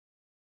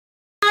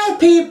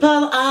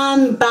people,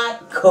 I'm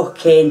back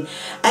cooking,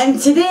 and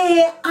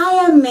today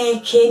I am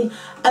making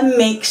a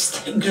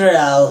mixed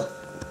grill.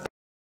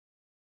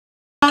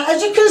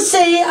 As you can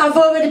see, I've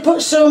already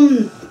put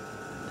some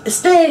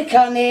steak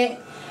on it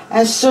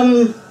and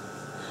some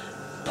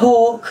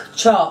pork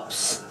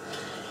chops.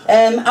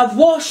 I've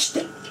washed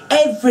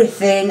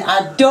everything.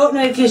 I don't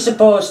know if you're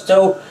supposed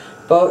to,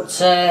 but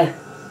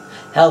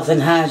health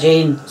and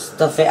hygiene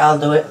stuff it, I'll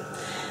do it.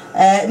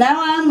 Now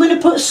I'm going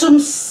to put some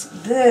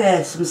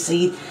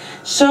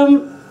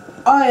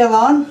oil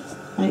on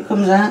when it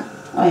comes out.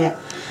 Oh yeah.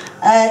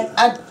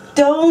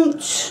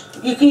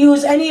 You can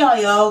use any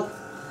oil.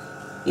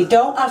 You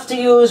don't have to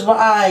use what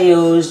I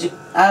used.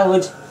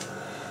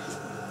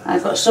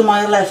 I've got some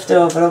oil left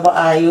over of what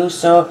I use,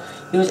 so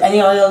use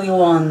any oil you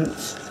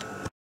want.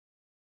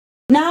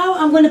 Now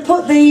I'm going to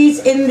put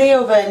these in the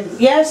oven.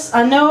 Yes,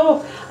 I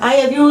know I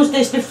have used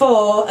this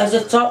before as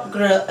a top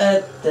grill.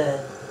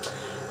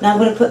 Now I'm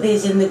going to put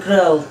these in the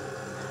grill.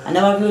 I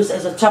know I've used it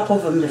as a top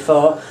oven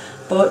before,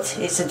 but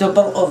it's a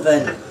double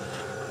oven.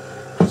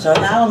 So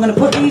now I'm going to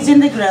put these in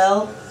the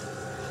grill.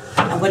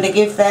 I'm going to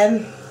give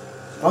them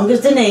as long as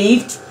they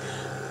need,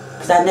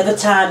 because I never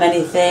time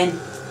anything.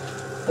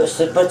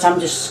 But I'm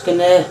just going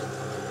to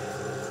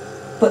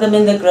put them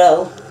in the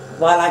grill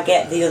while I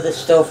get the other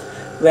stuff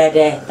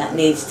ready that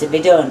needs to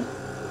be done.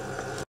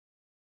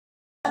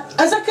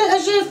 As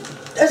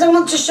I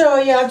want to show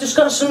you, I've just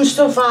got some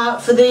stuff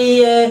out for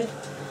the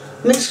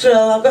mixed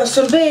grill. I've got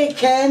some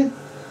bacon,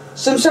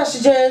 some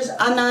sausages,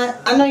 and I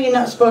know you're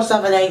not supposed to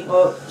have an egg,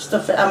 but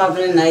I'm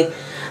having an egg,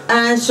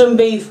 and some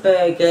beef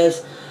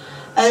burgers.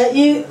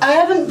 I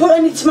haven't put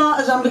any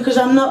tomatoes on because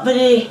I'm not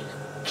very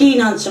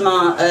keen on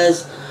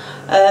tomatoes,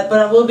 but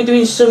I will be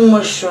doing some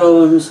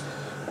mushrooms.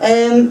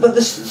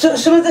 But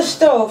some of the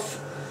stuff,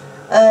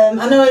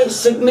 I know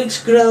it's a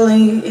mixed grill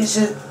and it's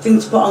a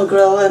thing to put on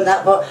grill and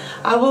that, but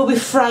I will be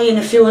frying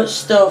a few of the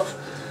stuff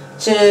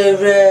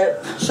that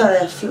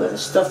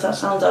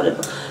sounds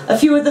horrible. A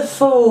few of the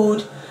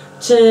food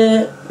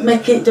to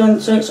make it done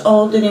so it's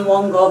all done in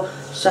one go,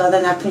 so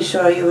then I can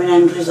show you an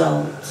end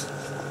result.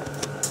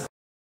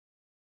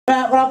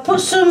 Right, well, I'll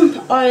put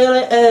some oil,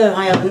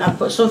 I've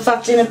put some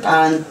fat in a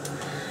pan.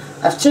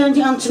 I've turned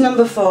it on to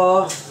number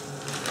 4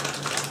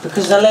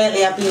 because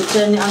lately I've been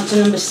turning it on to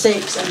number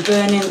 6 and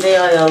burning the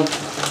oil.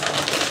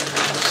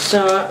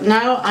 So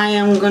now I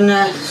am going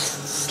to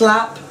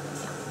slap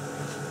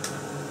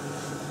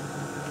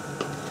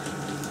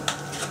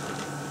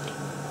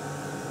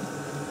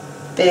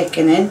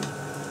bacon in.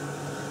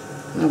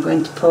 I'm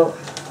going to put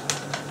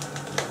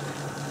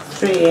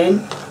 3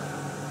 in,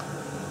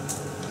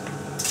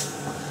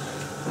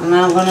 and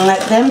I'm going to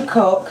let them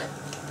cook.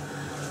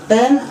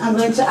 Then I'm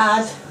going to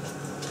add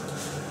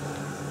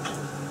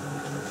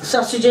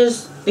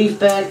sausages, beef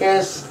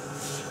burgers,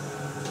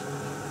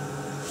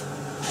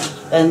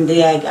 and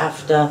the egg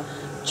after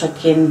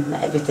checking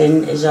that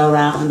everything is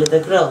alright under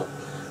the grill.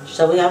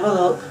 Shall we have a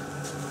look?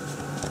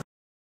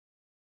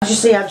 As you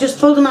see, I've just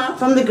pulled them out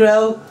from the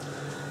grill.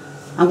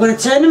 I'm going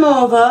to turn them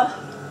over.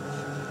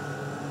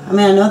 I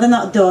mean, I know they're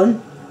not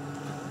done,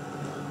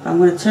 but I'm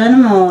going to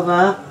turn them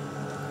over.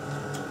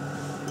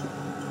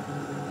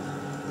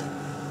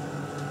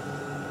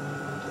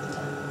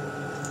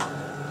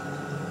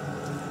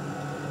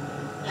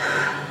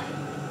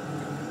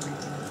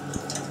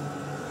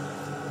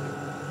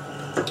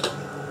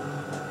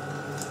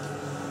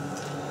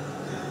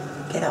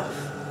 Get off.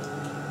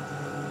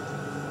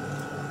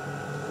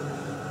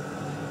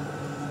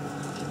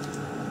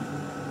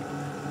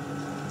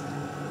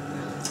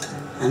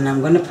 And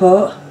I'm going to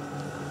put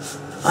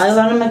oil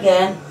on them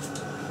again.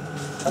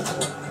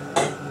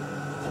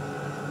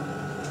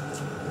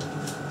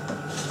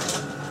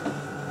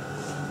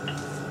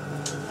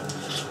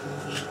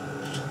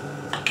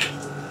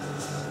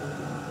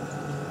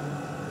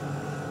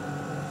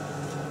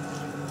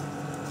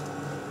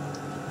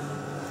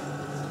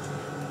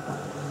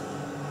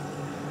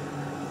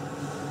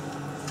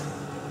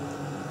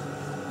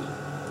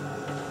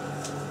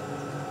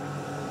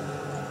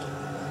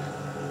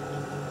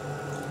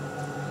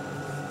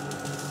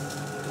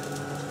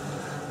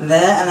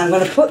 There, and I'm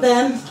going to put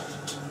them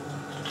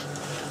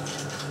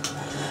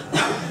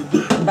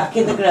back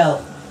in the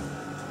grill.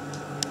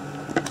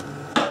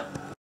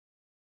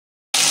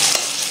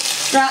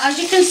 Right, as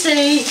you can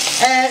see,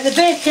 the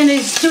bacon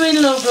is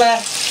doing lovely.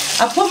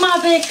 I put my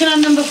bacon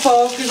on number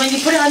 4 because when you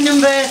put it on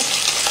number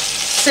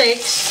 6,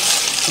 it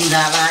comes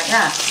out like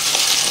that.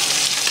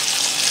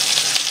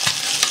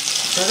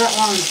 So that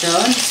one's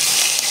done.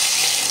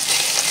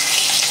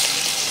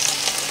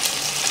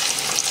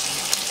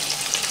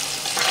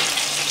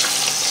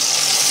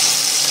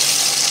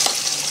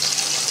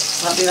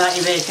 Might be like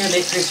your bacon, a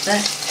bit crispy.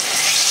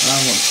 I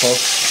want puff.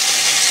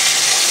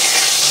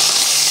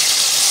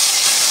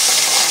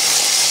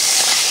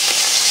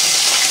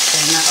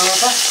 Turn that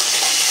over.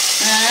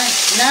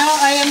 Now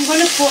I am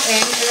going to put in,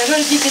 because I don't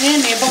know if you can hear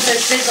me, above the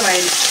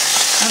sizzling.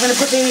 I'm going to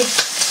put the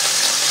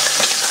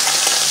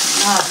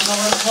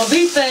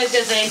beef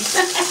burgers in.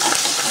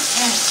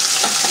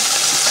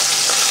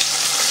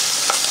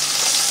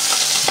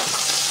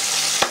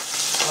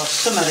 or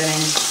some of them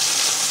in.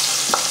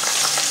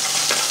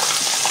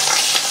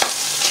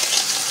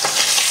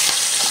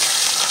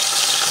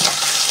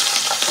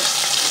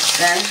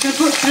 Then I'm just going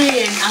to put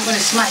 3 in. I'm going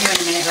to smack you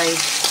in a minute, Lee.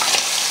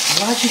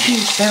 Why did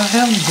you say I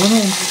haven't done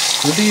all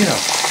this video?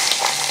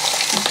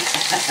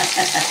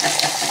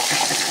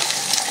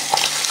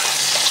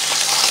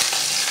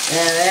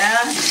 There we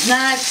are. It's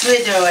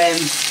nicely doing.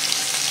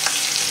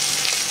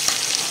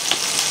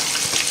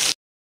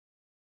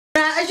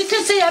 Right, as you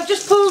can see, I've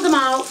just pulled them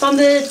out from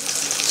the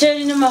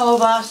turning them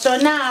over. So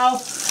now,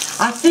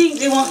 I think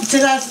they want to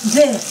have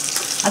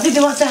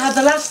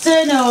the last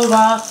turn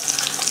over,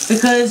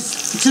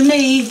 because to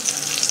me,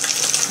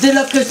 they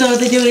look as though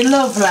they're doing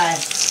lovely.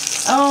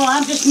 Oh,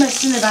 I'm just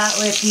messing about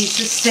with a piece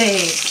of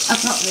steak. I'm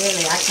not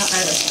really. I can't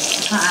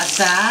act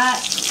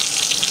that.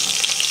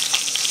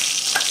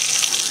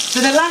 So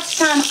the last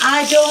time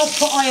I don't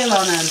put oil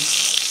on them.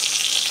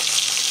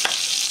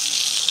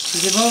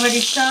 They've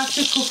already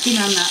started cooking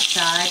on that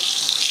side.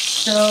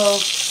 So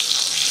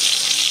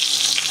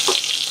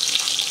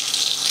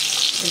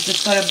they've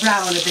just got to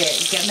brown a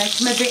bit. It makes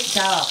them a bit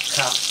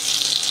darker.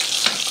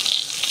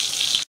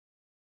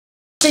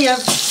 See,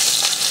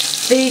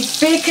 the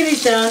bacon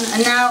is done,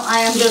 and now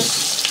I am just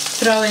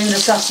throwing the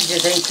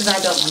sausages in because I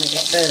don't want to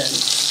get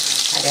burned.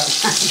 I don't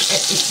want to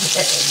get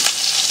burned.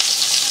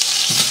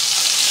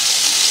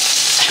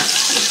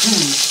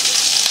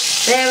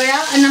 There we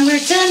are, and I'm going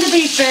to turn the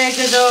beef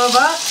burgers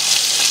over.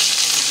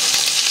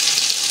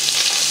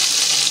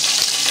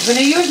 I'm going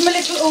to use my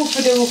little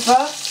oofa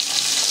doofa.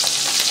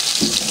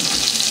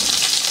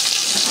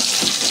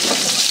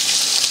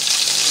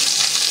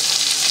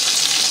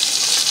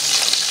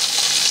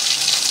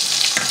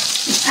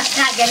 I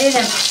can't get in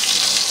them.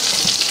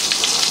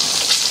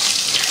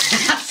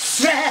 I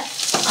swear,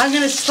 I'm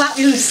going to slap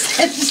you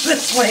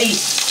senselessly.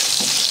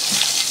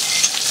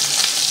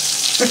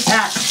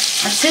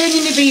 I'm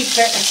turning the beef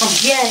burgers. Oh,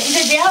 yeah,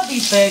 they are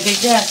beef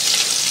burgers, yeah.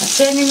 I'm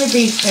turning the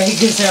beef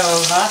burgers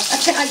over. I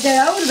can't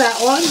get over that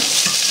one.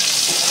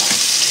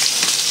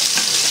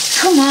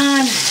 Come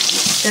on,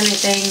 silly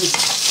thing.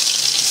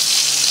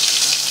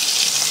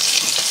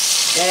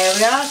 There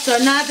we are.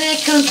 So now they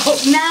can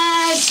cook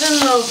nice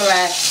and lovely.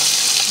 I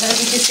don't know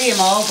if you can see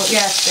them all, but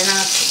yes, they're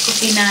now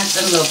cooking nice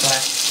and lovely.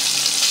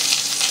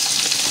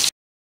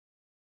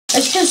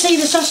 As you can see,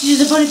 the sausages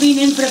have only been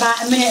in for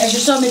about a minute, as you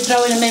saw me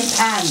throwing them in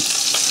pan.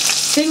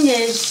 Thing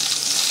is,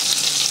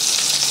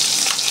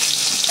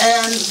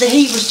 the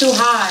heat was too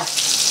high,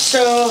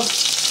 so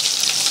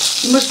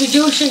you must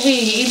reduce your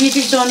heat. Even if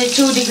it's only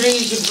 2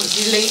 degrees, you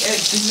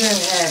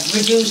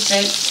reduce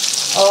it.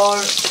 Or,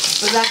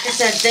 but like I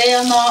said, they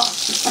are not.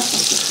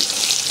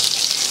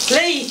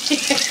 Lee.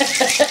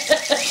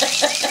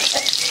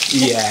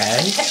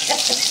 Yeah.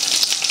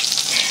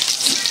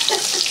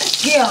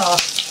 Yeah.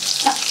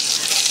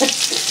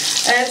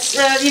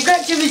 So you've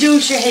got to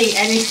reduce your heat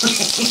anyway.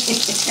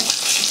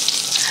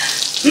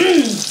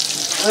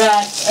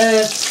 Right.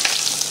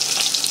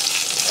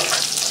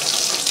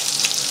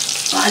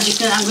 As you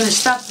can, I'm going to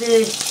stab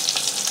the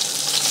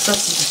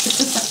sausages.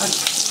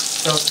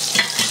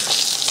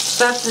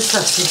 Stab the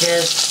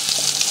sausages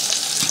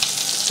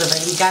so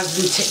that you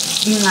guarantee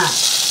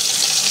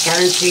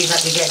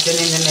that they get done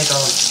in the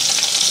middle.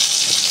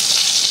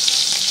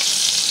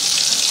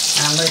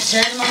 And I'm going to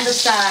turn them on the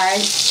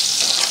side.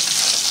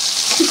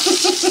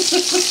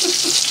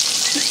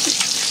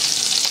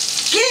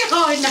 Get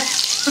on!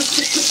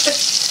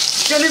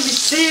 It's going to be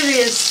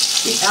serious.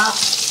 Yeah.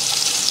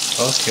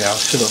 Okay, I'll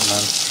shut up,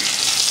 man.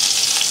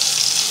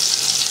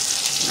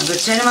 I'm going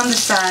to turn them on the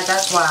side,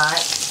 that's why.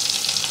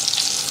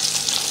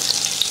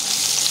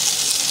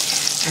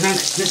 And I'm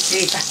going to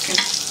see if I can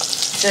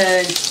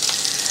turn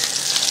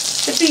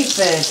the beef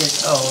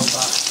burgers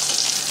over.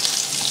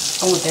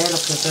 Oh, they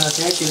look as though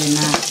they're doing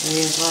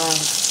nicely as well.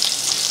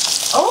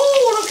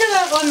 Oh, look at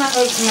that one, that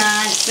looks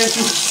nice,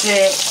 doesn't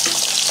it?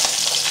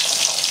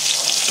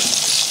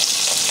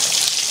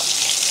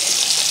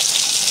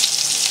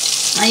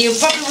 And you're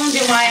probably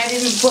wondering why I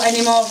didn't put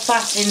any more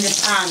fat in the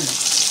pan.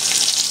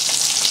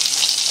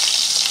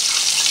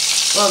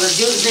 Well,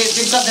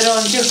 they've got their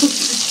own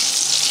juices.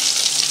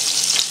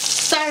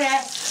 Sorry,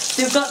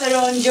 they've got their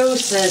own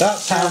juices.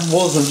 That time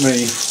wasn't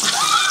me.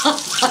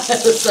 I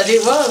said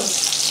it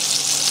was.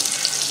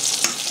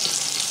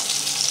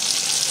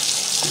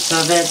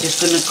 So they're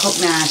just going to cook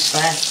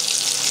nicely.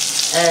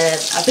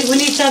 I think we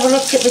need to have a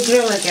look at the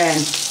grill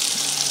again.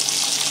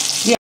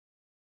 Yeah.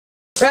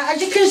 Right,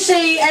 as you can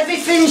see,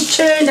 everything's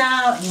turned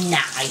out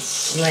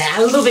nice.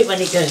 I love it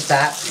when it does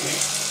that.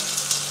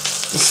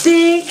 The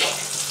steak.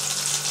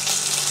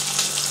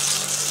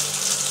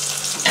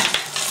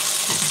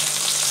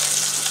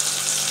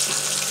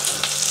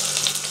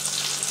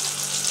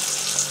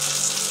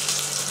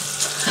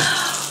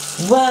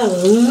 Well,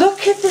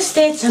 look at the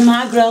state of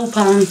my grill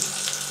pan.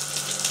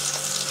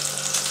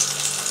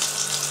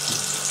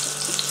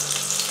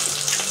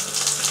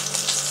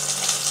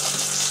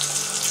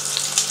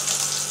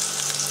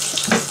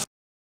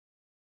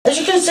 As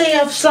you can see,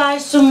 I've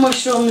sliced some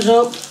mushrooms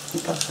up,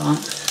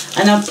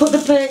 and I've put the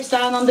plates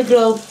down on the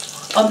grill,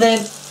 on the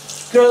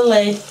grill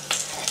lid.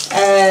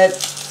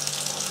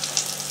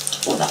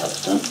 Oh, that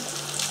looks done.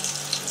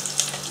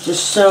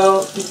 Just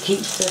so it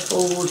keeps the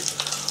food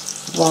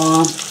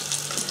warm.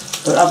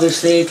 But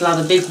obviously it'll have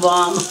a big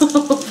warm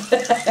up.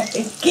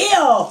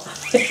 Kill!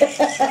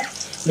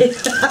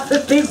 It'll have a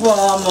big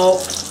warm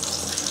up.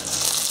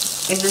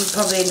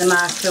 Probably in the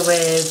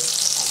microwave.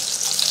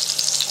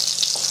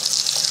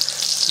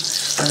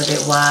 Still a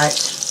bit white.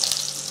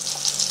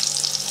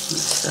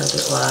 Still a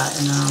bit white,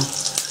 I know.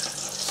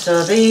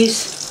 So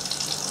these,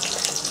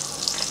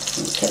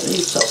 get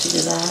these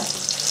sausages out.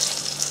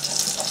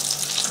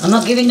 I'm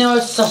not giving no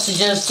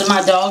sausages to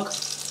my dog.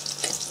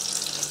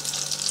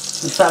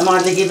 In fact, I'm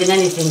hardly giving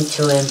anything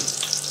to him.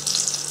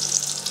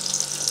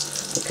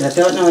 Because I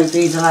don't know if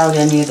he's allowed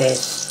any of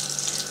this.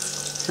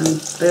 Some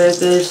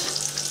burgers.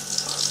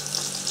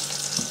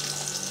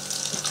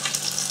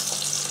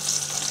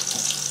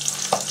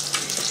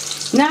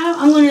 Now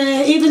I'm going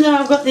to, even though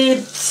I've got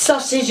the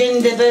sausage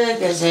and the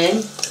burgers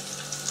in,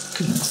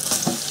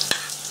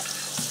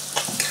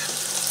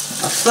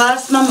 I've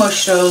sliced my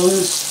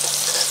mushrooms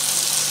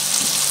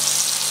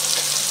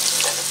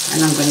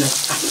and I'm going to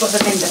put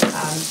them in the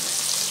pan.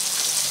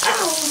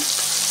 Ow!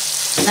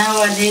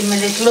 Now I need my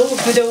little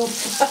oofy-doof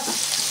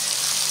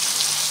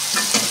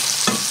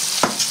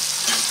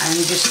and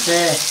just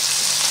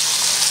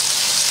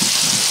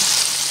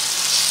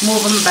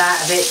move them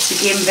back a bit to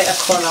give them a bit of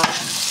colour.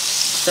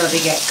 So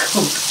they get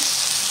cooked.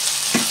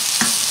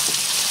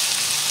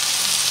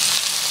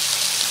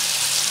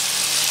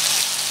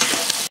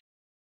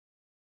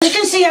 As you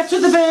can see, I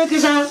took the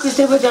burgers out because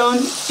they were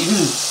done.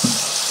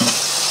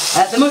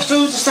 The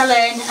mushrooms are still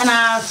in, and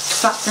I've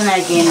slapped an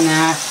egg in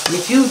there. And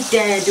if you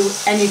dare do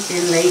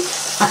anything, Lee,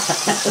 I'll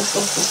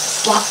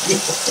slap you.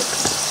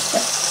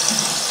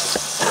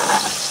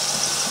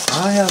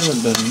 I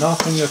haven't done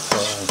nothing at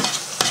all.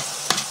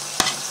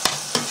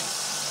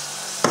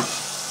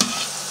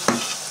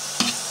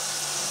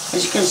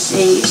 As you can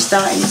see, it's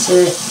starting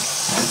to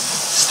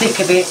stick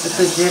a bit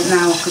because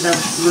I'm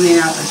running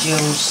out of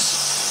juice.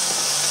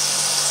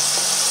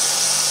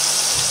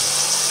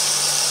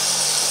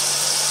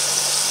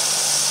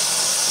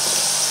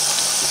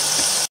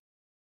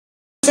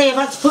 See, I've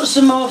had to put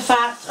some more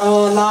fat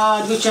or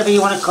lard, whichever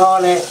you want to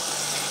call it,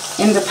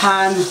 in the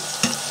pan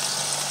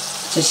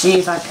to see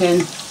if I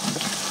can.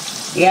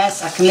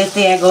 Yes, I can lift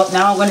the egg up.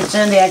 Now I'm going to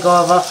turn the egg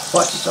over.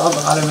 Watch, it's all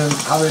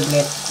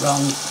horribly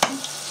wrong.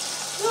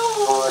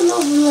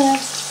 Lovely.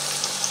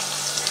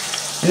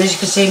 And as you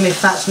can see, my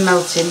fat's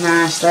melting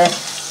nicely.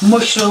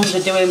 Mushrooms are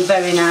doing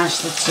very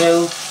nicely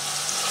too.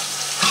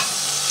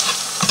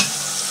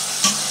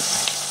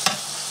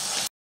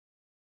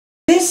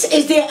 This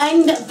is the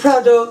end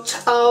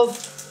product of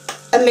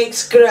a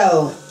mixed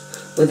grill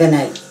with an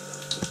egg.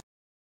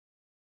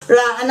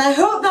 Right, and I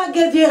hope that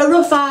gave you a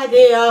rough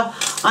idea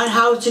on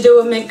how to do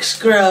a mixed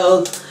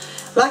grill.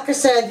 Like I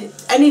said,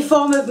 any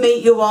form of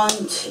meat you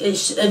want,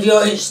 it's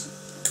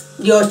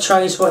your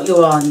choice what you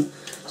want.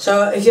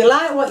 So if you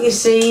like what you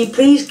see,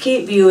 please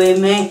keep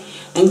viewing me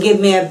and give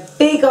me a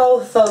big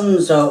old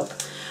thumbs up.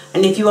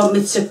 And if you want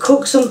me to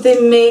cook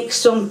something, make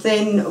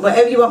something,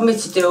 whatever you want me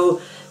to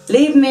do,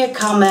 leave me a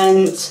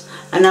comment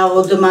and I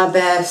will do my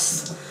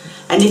best.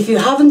 And if you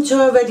haven't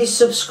already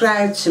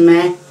subscribed to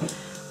me,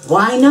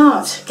 why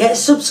not? Get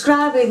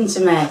subscribing to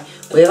me.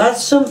 We've had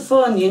some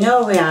fun, you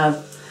know we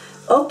have.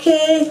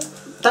 Okay,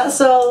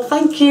 that's all.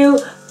 Thank you.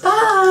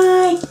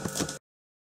 Bye.